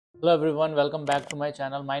Hello everyone, welcome back to my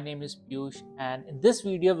channel. My name is Piyush, and in this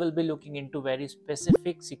video we'll be looking into very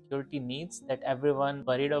specific security needs that everyone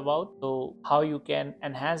worried about. So how you can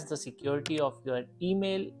enhance the security of your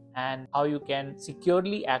email and how you can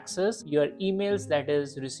securely access your emails that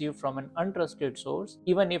is received from an untrusted source,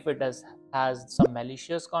 even if it has some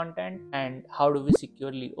malicious content, and how do we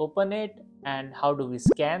securely open it, and how do we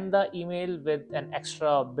scan the email with an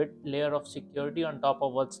extra bit layer of security on top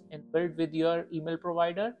of what's inbuilt with your email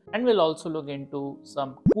provider. And we'll also look into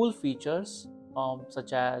some cool features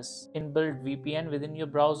such as inbuilt VPN within your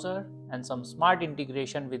browser and some smart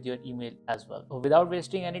integration with your email as well. So without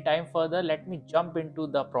wasting any time further, let me jump into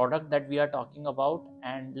the product that we are talking about,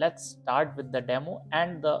 and let's start with the demo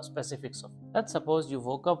and the specifics of it. Let's suppose you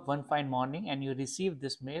woke up one fine morning and you received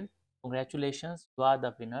this mail: congratulations, you are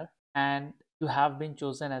the winner, and you have been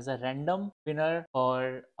chosen as a random winner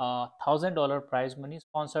for $1,000 prize money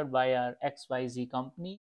sponsored by our XYZ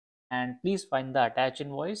company. And please find the attached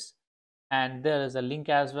invoice, and there is a link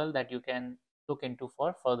as well that you can look into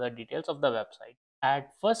for further details of the website.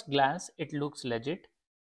 At first glance it looks legit,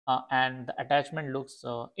 and the attachment looks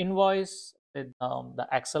invoice with the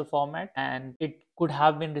Excel format, and it could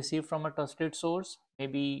have been received from a trusted source,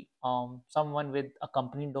 maybe someone with a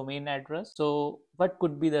company domain address. So what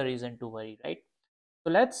could be the reason to worry, right?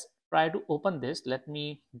 So let's try to open this. Let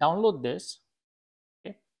me download this.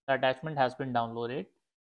 Okay, the attachment has been downloaded,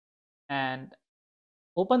 and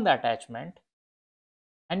open the attachment,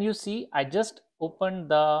 and you see I just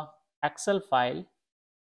opened the Excel file,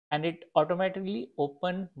 and it automatically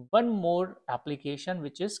opened one more application,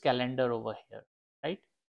 which is calendar over here, right?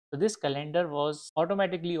 So this calendar was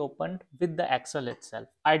automatically opened with the Excel itself.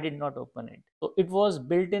 I did not open it. So it was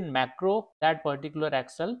built in macro, that particular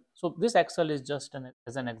Excel. So this Excel is just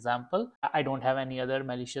as an example. I don't have any other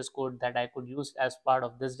malicious code that I could use as part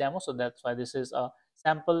of this demo. So that's why this is a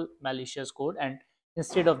sample malicious code. And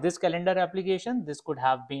instead of this calendar application, this could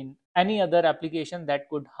have been any other application that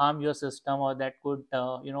could harm your system, or that could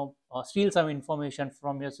steal some information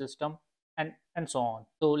from your system, and so on.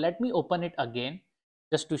 So let me open it again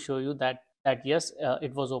just to show you that yes,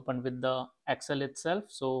 it was opened with the Excel itself.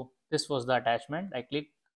 So this was the attachment. I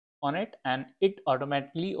clicked on it and it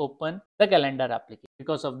automatically opened the calendar application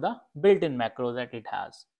because of the built-in macro that it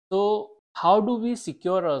has. So how do we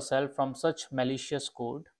secure ourselves from such malicious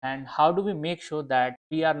code, and how do we make sure that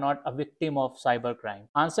we are not a victim of cybercrime?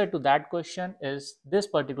 Answer to that question is this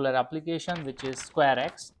particular application, which is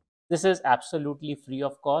SquareX. This is absolutely free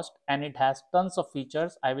of cost, and it has tons of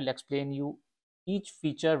features. I will explain you each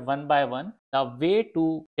feature one by one. The way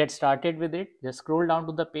to get started with it, just scroll down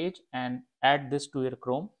to the page and add this to your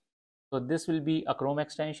Chrome. So this will be a Chrome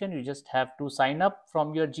extension. You just have to sign up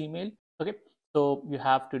from your Gmail. Okay, so you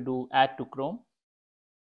have to do add to Chrome,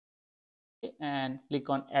 okay, and click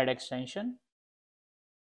on add extension.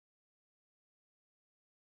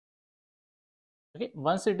 Okay,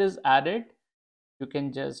 once it is added, you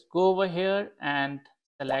can just go over here and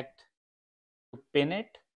select to pin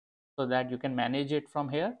it so that you can manage it from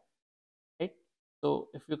here. Right, so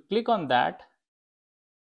if you click on that,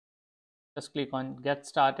 just click on get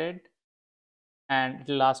started, and it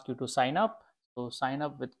will ask you to sign up. So sign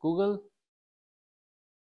up with Google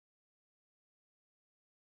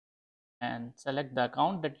and select the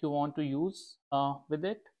account that you want to use with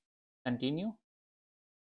it. Continue.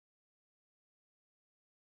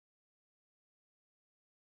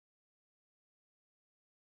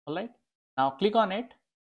 All right, now click on it.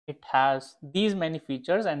 It has these many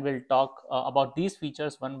features, and we'll talk about these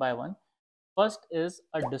features one by one. First is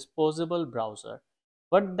a disposable browser.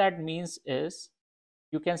 What that means is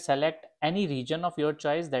you can select any region of your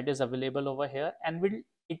choice that is available over here, and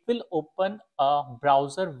it will open a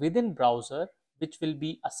browser within browser, which will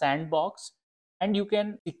be a sandbox, and you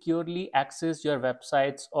can securely access your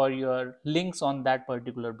websites or your links on that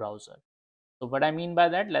particular browser. So what I mean by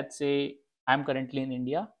that, let's say I'm currently in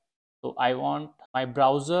India. So I want my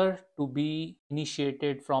browser to be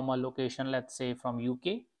initiated from a location, let's say from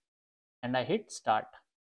UK, and I hit start.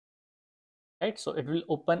 Right, so it will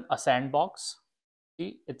open a sandbox.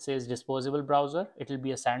 See, it says disposable browser. It will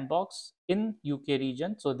be a sandbox in UK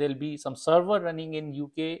region. So there'll be some server running in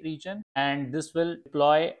UK region, and this will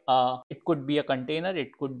deploy it could be a container,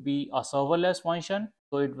 it could be a serverless function.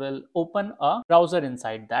 So it will open a browser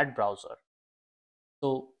inside that browser.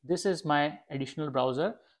 So this is my additional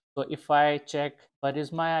browser. So if I check what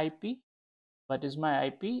is my IP,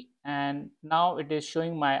 and now it is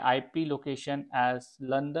showing my IP location as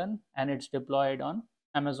London, and it's deployed on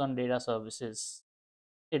Amazon Data Services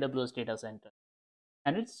AWS data center,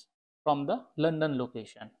 and it's from the London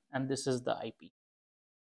location, and this is the IP.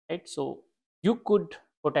 Right, so you could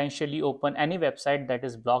potentially open any website that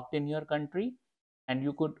is blocked in your country, and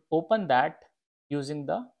you could open that using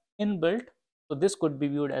the inbuilt. So this could be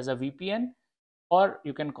viewed as a VPN, or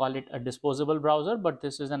you can call it a disposable browser, but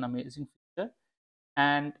this is an amazing feature,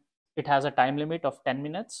 and it has a time limit of 10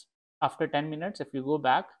 minutes. After 10 minutes, if you go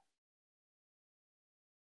back,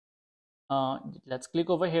 let's click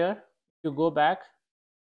over here. If you go back,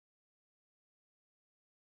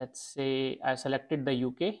 let's say I selected the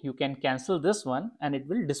UK, you can cancel this one and it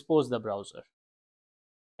will dispose the browser.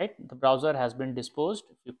 Right? The browser has been disposed.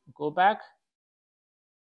 If you go back,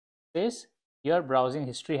 it says your browsing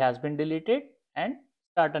history has been deleted, and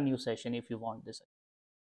start a new session if you want this.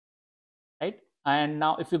 Right? And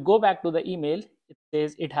now if you go back to the email, it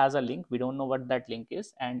says it has a link. We don't know what that link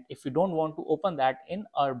is, and if you don't want to open that in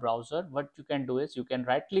our browser, what you can do is you can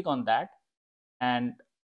right click on that and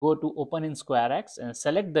go to open in SquareX and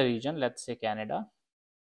select the region, let's say Canada.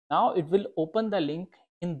 Now it will open the link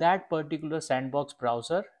in that particular sandbox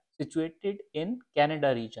browser situated in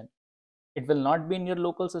Canada region. It will not be in your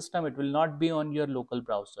local system, it will not be on your local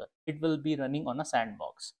browser, it will be running on a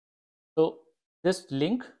sandbox. So this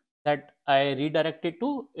link that I redirected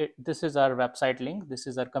to, this is our website link, this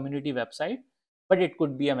is our community website, but it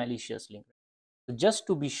could be a malicious link. So just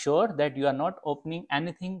to be sure that you are not opening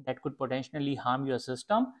anything that could potentially harm your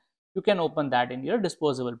system, you can open that in your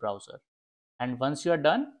disposable browser. And once you are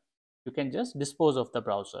done, you can just dispose of the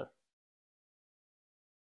browser.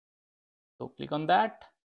 So click on that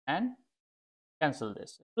and cancel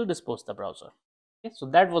this. It will dispose the browser. Okay, so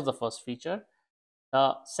that was the first feature.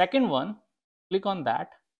 The second one, click on that,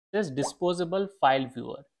 says Disposable File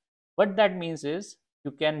Viewer. What that means is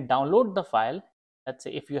you can download the file. Let's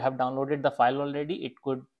say if you have downloaded the file already, it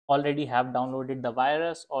could already have downloaded the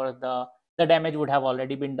virus, or the damage would have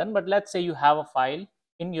already been done. But let's say you have a file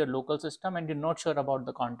in your local system and you're not sure about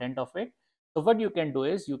the content of it. So what you can do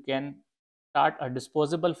is you can start a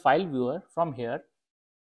disposable file viewer from here.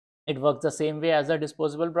 It works the same way as a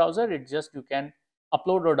disposable browser. It just you can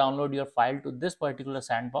upload or download your file to this particular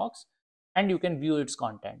sandbox and you can view its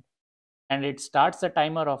content. And it starts a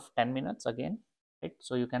timer of 10 minutes again. Right?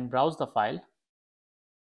 So you can browse the file.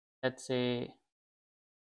 Let's say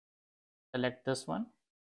select this one.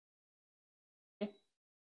 Okay.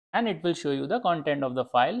 And it will show you the content of the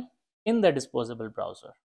file in the disposable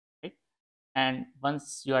browser. Right? And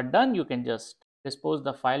once you are done, you can just dispose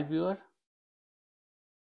the file viewer.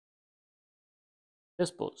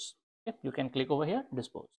 Dispose. Okay. You can click over here,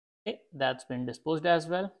 dispose. Okay. That's been disposed as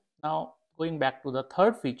well. Now going back to the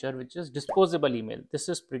third feature, which is disposable email. This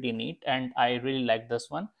is pretty neat and I really like this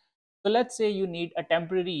one. So let's say you need a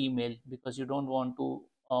temporary email because you don't want to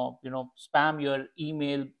spam your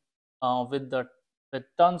email with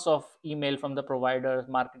tons of email from the provider,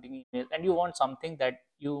 marketing email, and you want something that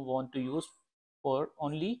you want to use for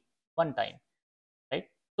only one time, right?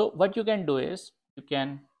 So what you can do is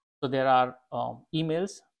so there are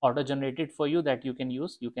emails auto generated for you that you can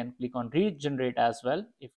use. You can click on regenerate as well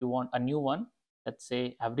if you want a new one. Let's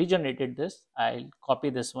say I've regenerated this, I'll copy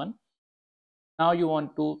this one. Now you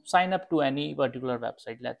want to sign up to any particular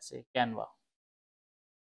website, let's say Canva.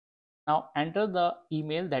 Now enter the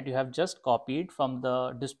email that you have just copied from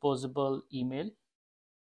the disposable email.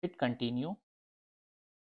 Hit continue.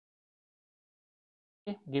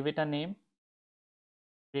 Okay, give it a name,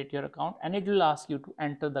 create your account, and it will ask you to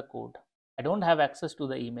enter the code. I don't have access to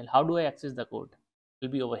the email. How do I access the code? It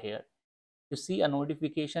will be over here. You see a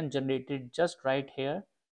notification generated just right here.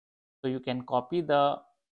 So you can copy the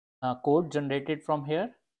code generated from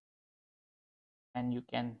here and you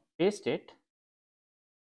can paste it,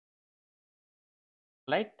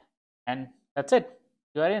 right? And that's it,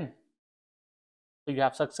 you are in. So you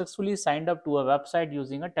have successfully signed up to a website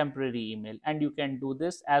using a temporary email, and you can do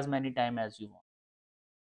this as many times as you want.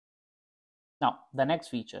 Now the next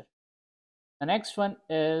feature, the next one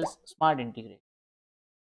is smart integration.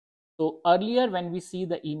 So earlier when we see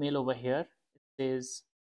the email over here, it says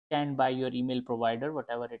scanned by your email provider,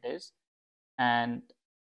 whatever it is, and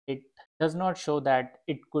it does not show that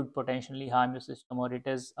it could potentially harm your system or it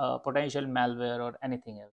is a potential malware or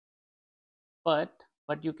anything else. But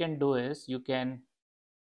what you can do is you can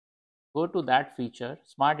go to that feature,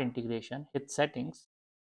 smart integration, hit settings,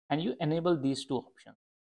 and you enable these two options.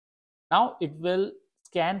 Now it will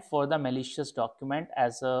scan for the malicious document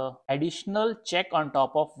as a additional check on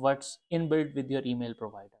top of what's inbuilt with your email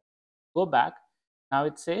provider. Go back. Now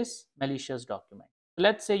it says malicious document. So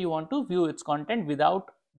let's say you want to view its content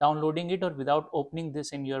without downloading it or without opening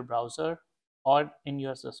this in your browser or in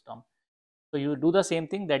your system. So you do the same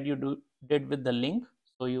thing that you did with the link.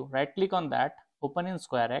 So you right click on that, open in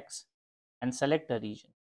SquareX and select a region.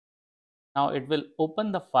 Now it will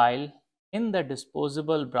open the file in the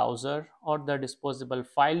disposable browser or the disposable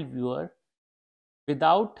file viewer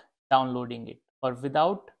without downloading it or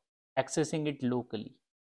without accessing it locally.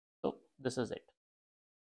 So this is it.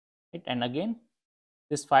 Right? And again,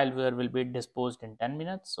 this file viewer will be disposed in 10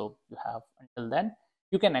 minutes. So you have until then.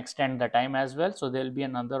 You can extend the time as well. So there will be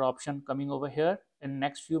another option coming over here in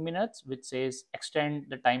next few minutes, which says extend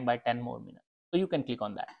the time by 10 more minutes. So you can click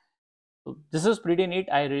on that. So this is pretty neat.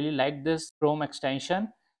 I really like this Chrome extension,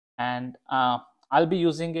 and I'll be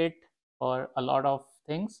using it for a lot of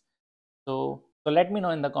things. So let me know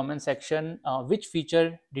in the comment section which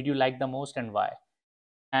feature did you like the most and why.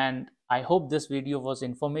 And I hope this video was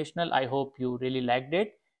informational. I hope you really liked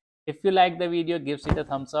it. If you like the video, give it a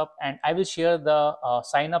thumbs up, and I will share the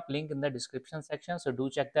sign up link in the description section. So do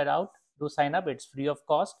check that out. Do sign up. It's free of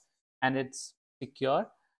cost and it's secure,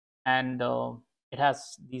 and it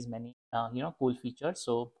has these many cool features.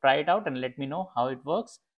 So try it out and let me know how it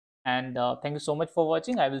works. And thank you so much for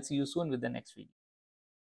watching. I will see you soon with the next video.